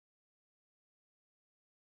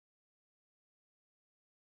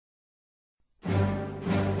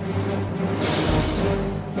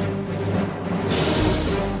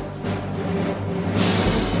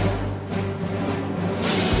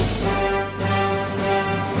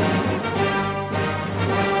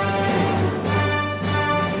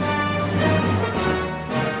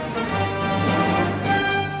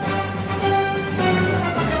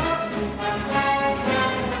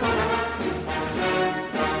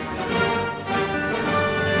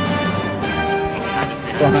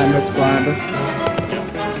behind us, behind us.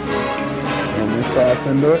 One more sauce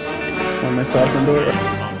into it. One more sauce into it.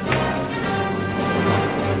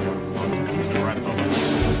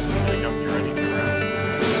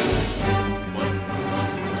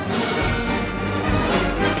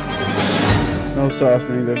 No sauce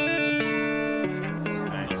needed.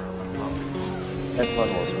 Nice. That one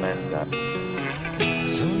was messed up.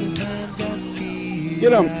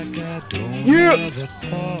 Get him! Yeah!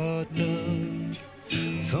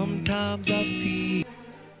 Sometimes I feel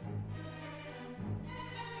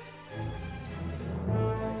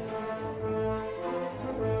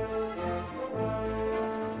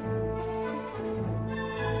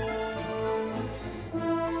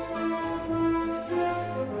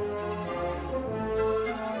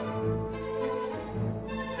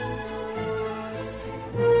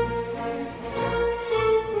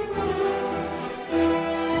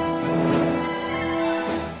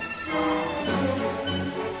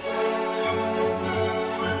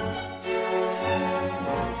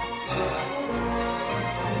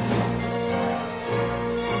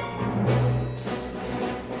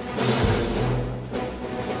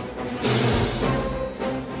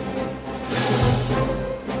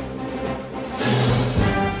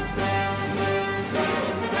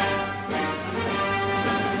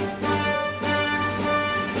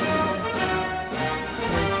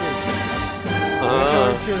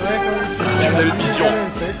Tunnel vision.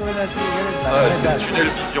 Ouais, c'est tunnel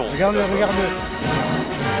vision. Regarde-le, regarde-le.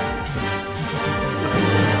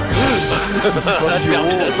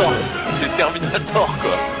 Terminator. C'est Terminator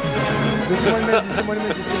quoi. Laissez-moi le mettre, laissez-moi le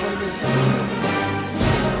mettre, laissez-moi le mettre.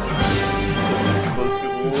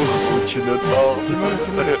 Terminator.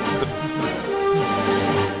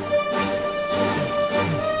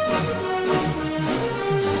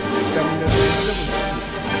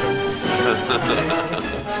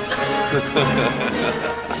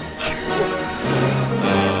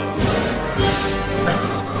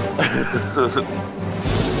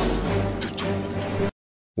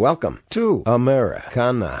 Welcome to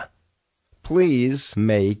Americana. Please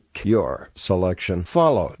make your selection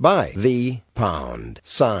followed by the #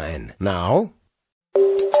 now.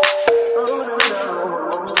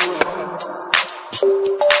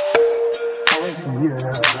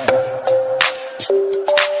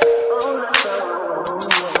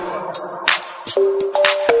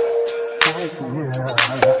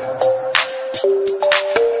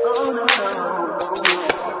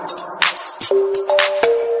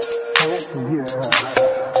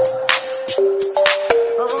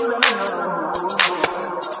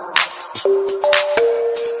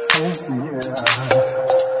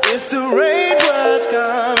 if the rain was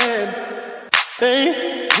coming,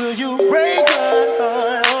 hey, will you break my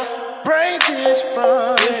heart or break this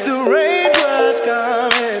promise? If the rain was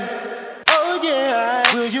coming, oh yeah,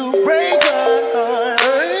 will you break my heart?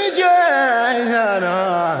 Oh yeah,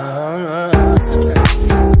 no.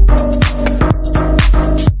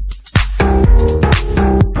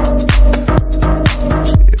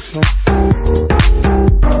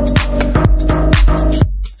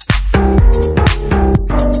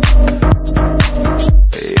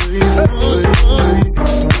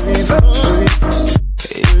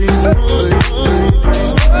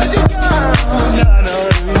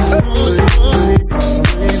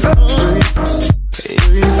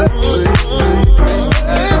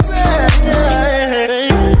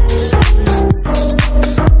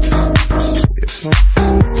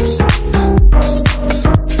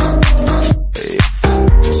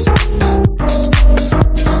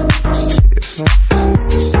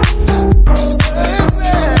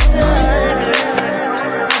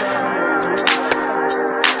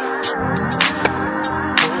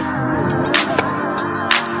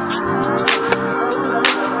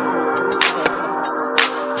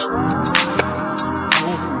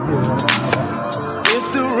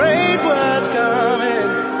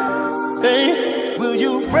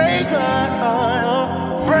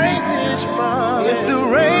 If the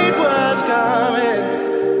rain was coming,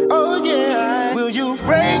 oh yeah, will you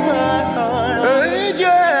break my heart? Oh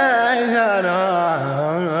yeah, no.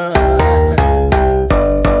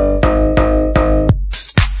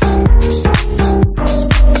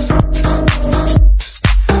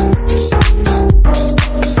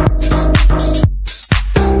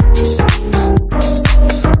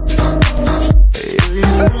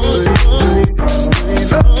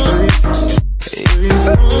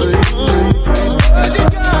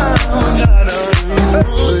 Oh,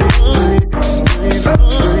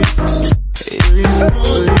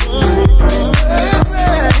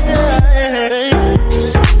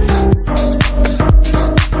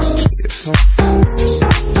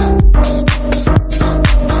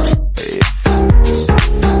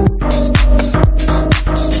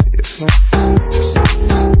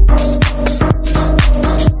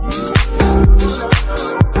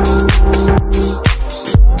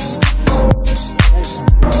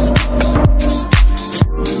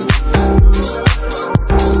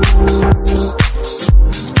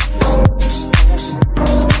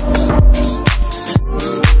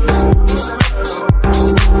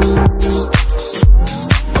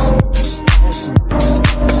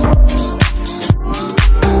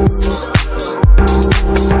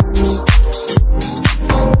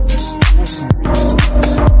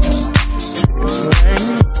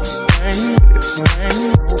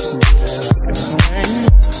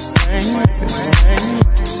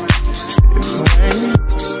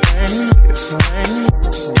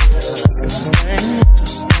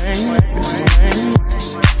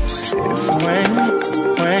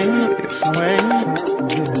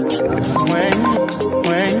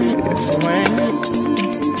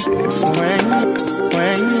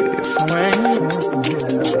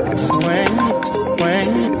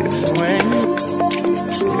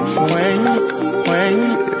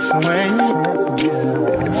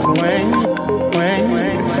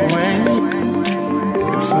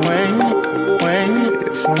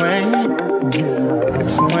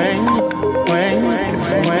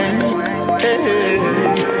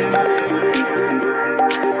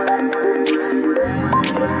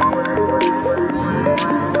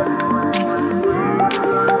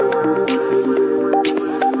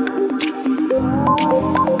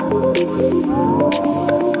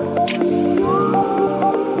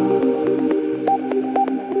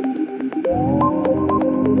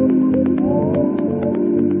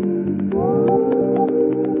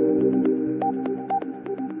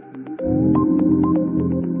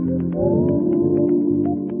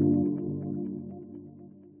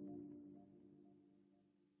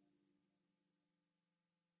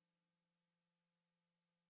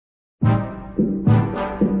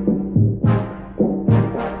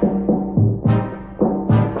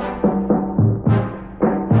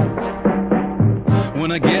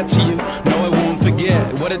 When I get to you, no, I won't forget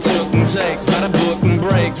what it took and takes. By the book and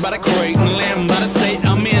breaks, by the crate and limb, by the state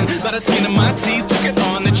I'm in, by the skin of my teeth, took it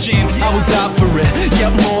on the chin. I was out for it, yeah,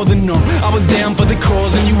 more than no. I was down for the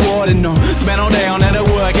cause and you ought to know. Spent all day on at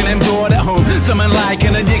work and then brought it home. Something like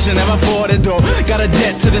an addiction, never fought it though. Got a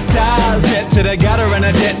debt to the stars, debt to the gutter and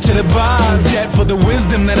a debt to the bars. Debt for the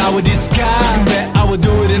wisdom that I would discard. Bet I would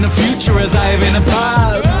do it in the future as I have in the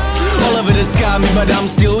past. All of it has scarred me, but I'm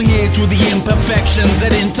still here through the imperfections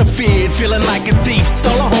that interfered. Feeling like a thief,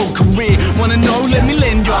 stole a whole career. Wanna know, let me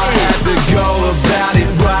lend you. I had to go about it,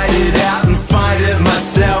 write it out and find it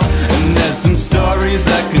myself. And there's some stories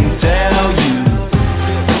I can tell you.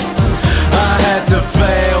 I had to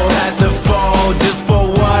fail, had to fall just for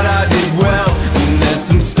what I did well. And there's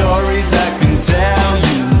some stories I can tell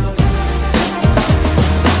you.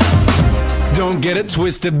 Don't get it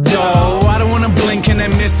twisted though, I don't wanna blink and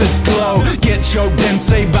then miss its glow. Get choked and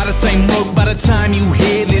saved by the same rope. By the time you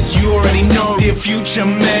hear this, you already know your future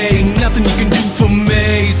may. Nothing you can do for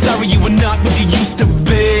me. Sorry you were not what you used to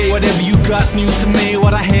be. Whatever you got's news to me.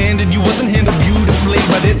 What I handed you wasn't handled beautifully,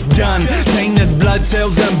 but it's done. Tainted blood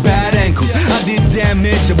cells and bad ankles. I did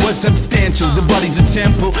damage, it was substantial. The body's a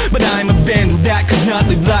temple, but I'm a vandal that could not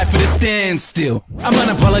live life at a standstill. I'm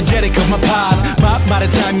unapologetic of my path, but by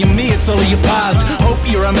the time you meet, it's all of your past. Hope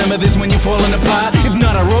you remember this when you're falling apart. If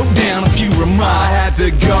not, I wrote down a few remarks. I had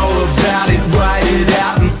to go about it, write it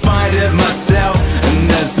out and find it myself. And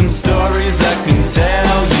there's some stories I can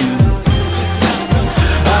tell you.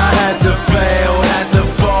 I had to fail, had to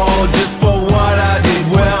fall just for what I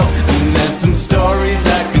did well. And there's some stories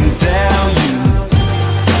I can tell you.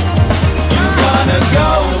 You're gonna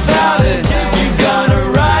go about it, you're gonna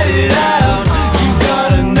write it out. You're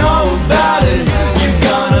gonna know about it, you're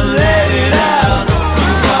gonna let it out.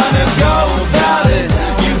 You're gonna go about it,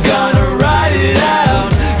 you're gonna write it out.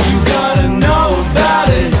 You're gonna know about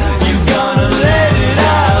it, you're gonna let it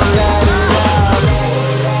out.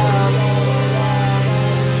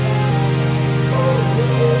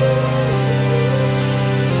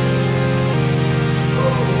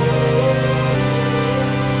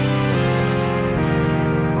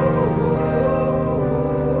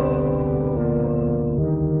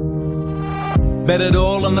 Bet it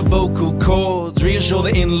all on the vocal cords. Reassure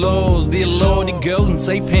the in-laws, the allure girls in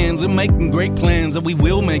safe hands. And making great plans that we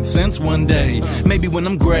will make sense one day. Maybe when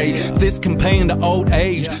I'm gray, this can pay into old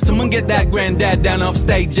age. Someone get that granddad down off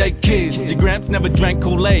stage. Hey kids, your gramps never drank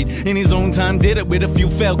Kool-Aid. In his own time did it with a few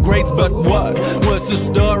failed grades. But what? What's the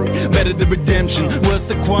story? Better the redemption. What's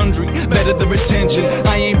the quandary? Better the retention.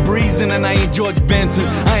 I ain't breezing and I ain't George Benson.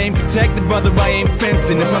 I ain't protected, brother, I ain't fenced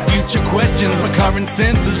in. And my future questions, my current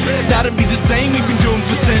senses, that'll be the same, we've been doing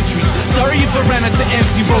for centuries. Sorry if I ran out to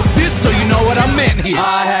empty, wrote this so you know what I meant here.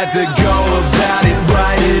 I had to go about it,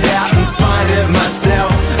 write it out and find it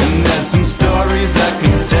myself. And there's some stories I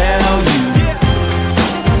can tell you.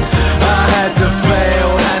 I had to fail,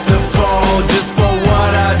 had to fall just for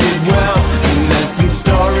what I did well. And there's some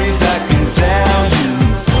stories I can tell you.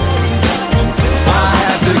 I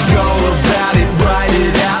had to go about it, write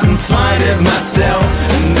it out and find it myself.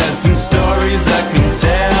 And there's some stories I can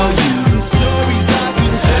tell you. Some stories I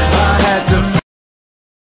can tell. I had to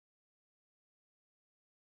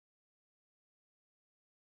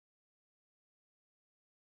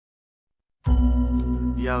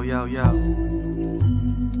Yo, yo, yo.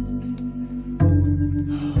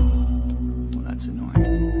 Well, that's annoying.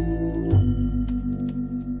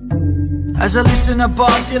 As I listen to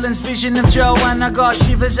Bob Dylan's vision of Joanne, I got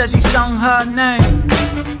shivers as he sung her name.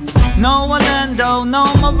 No Orlando,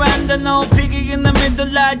 no Miranda, no Piggy in the middle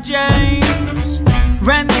like James.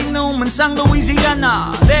 Randy Newman sung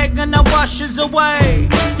Louisiana. They're gonna wash us away.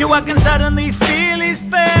 Yo, I can suddenly feel his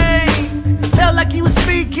pain. Felt like he was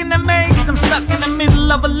speaking to me, cause I'm stuck in the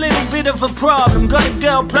middle of a little bit of a problem. Got a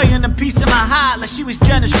girl playing a piece of my heart like she was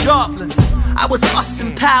Janis Joplin. I was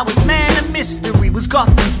Austin Powers, man of mystery, was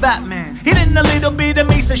Gotham's Batman. Hidden a little bit of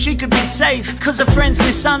me so she could be safe, cause her friends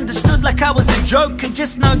misunderstood like I was a joke. And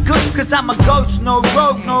just no good, cause I'm a ghost, no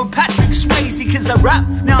rogue, no Patrick Swayze, cause I rap.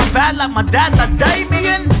 Now I'm bad like my dad, like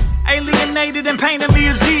Damien. Alienated and painted me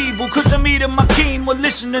as evil, cause I'm eating my keen while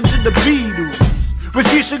listening to the Beatles.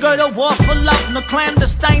 Refuse to go to war for love, no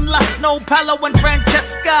clandestine lust, no Paolo and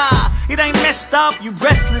Francesca. It ain't messed up, you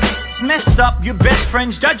restless, it's messed up. Your best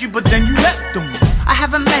friends judge you, but then you let them. I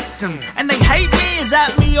haven't met them, and they hate me. Is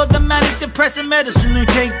that me or the manic depressing medicine they're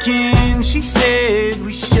taking? She said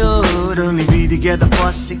we should only be together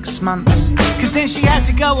for 6 months, cause then she had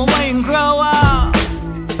to go away and grow up.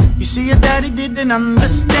 You see, her daddy didn't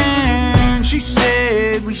understand. She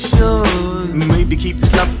said we should maybe keep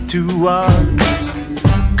this love to us,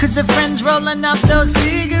 cause her friends rolling up those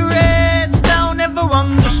cigarettes don't ever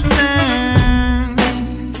understand.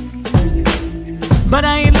 But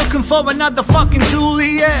I ain't looking for another fucking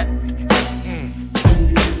Juliet.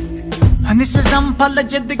 And this is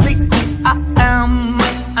unapologetically who I am.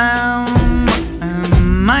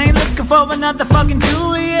 I ain't looking for another fucking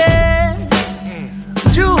Juliet.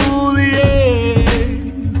 Juliet.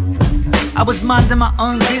 I was minding my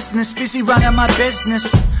own business, busy running my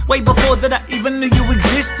business. Way before that I even knew you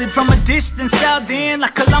existed. From a distance, out in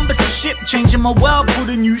like Columbus' ship, changing my world, put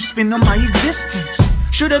a new spin on my existence.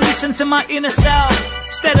 Should've listened to my inner self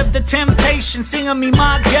instead of the temptation singing me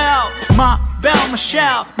my gal, my belle,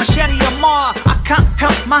 Michelle, Machete Amar. I can't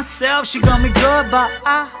help myself, she got me good, but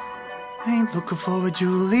I ain't looking for a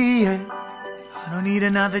Juliet. I don't need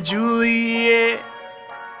another Juliet.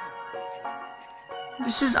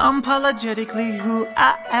 This is unapologetically who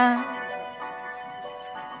I am.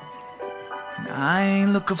 And I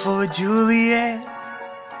ain't looking for a Juliet.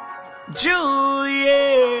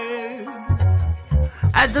 Juliet.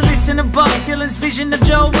 As I listen to Bob Dylan's vision of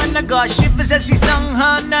Joanna, got shivers as he sung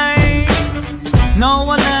her name. No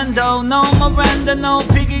Orlando, no Miranda, no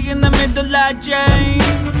Piggy in the middle like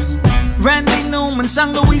James. Randy Newman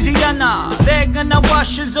sung Louisiana. They're gonna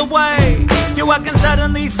wash us away. Yo, I can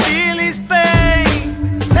suddenly feel his pain.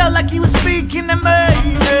 Felt like he was speaking to me.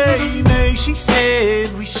 She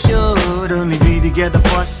said we should only be together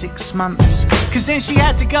for 6 months, cause then she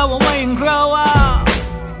had to go away and grow up.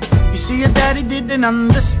 You see, her daddy didn't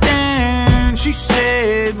understand. She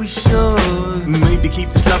said we should maybe keep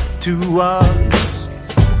this love to us,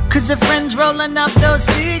 cause her friends rolling up those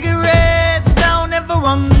cigarettes don't ever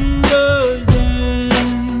understand.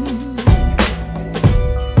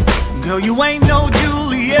 Girl, you ain't no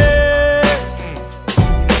Juliet.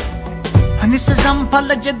 And this is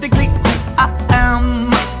unapologetically who I am.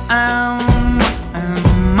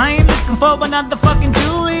 I ain't looking for another fucking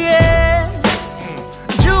Juliet.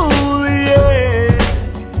 Juliet.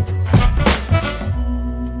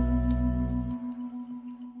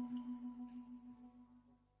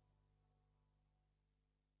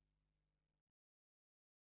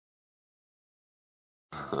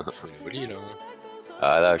 C'est joli là.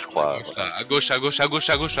 Ah là, je crois. À gauche,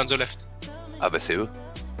 on the left. Ah bah c'est eux.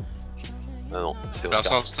 Ah non, c'est eux.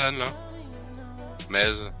 Vincent Stan là.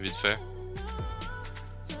 Mez, vite fait.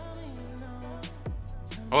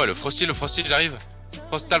 Oh ouais, le Frosty, j'arrive.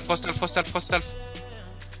 Frostalf.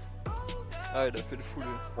 Ah, il a fait le full.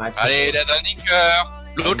 Allez, il a donné un cœur.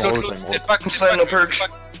 L'autre, c'est pas que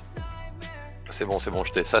C'est bon,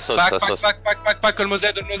 je t'ai. Ça sauce, Pack,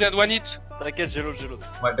 Olmozed, one hit. T'inquiète, j'ai l'autre.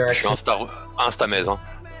 Je suis instamez, hein.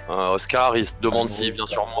 Oscar, il se demande s'il vient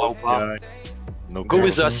sur moi ou pas. Go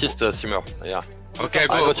with the assist, Simmer. Yeah. Ok, I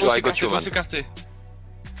got you, man. S'écarter.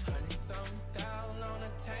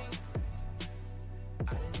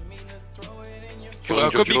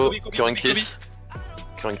 Curing Jojo, Curing Kiss,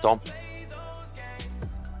 Curing Temp.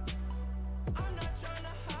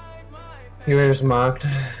 Healer's marked.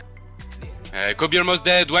 Kobe almost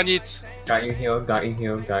dead, one hit. Got you healed.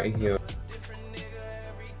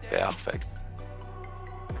 Perfect.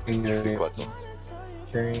 Tu fais quoi toi?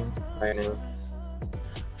 Curing right now.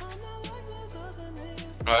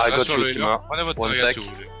 I got you, Simmer. Prenez votre One regard sec. si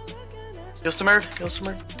vous voulez. Kill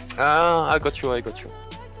Simmer. Ah, I got you.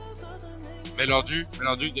 Mets l'endu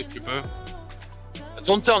dès que tu peux.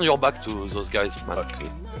 Don't turn your back to those guys, man. Okay.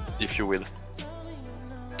 If you will.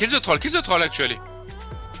 Kill the troll actually.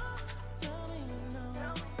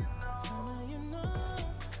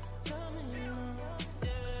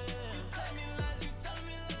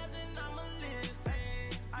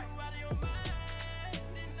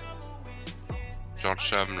 Genre le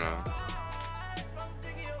cham là.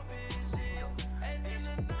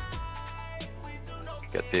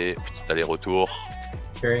 KT, petit aller-retour.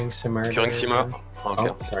 Curing Simmer. Curing Simmer. Ok.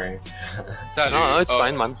 Oh, sorry. Salut. Non, it's Oh.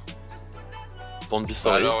 fine, man. Don't be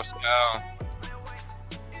sorry. Alors, Oscar.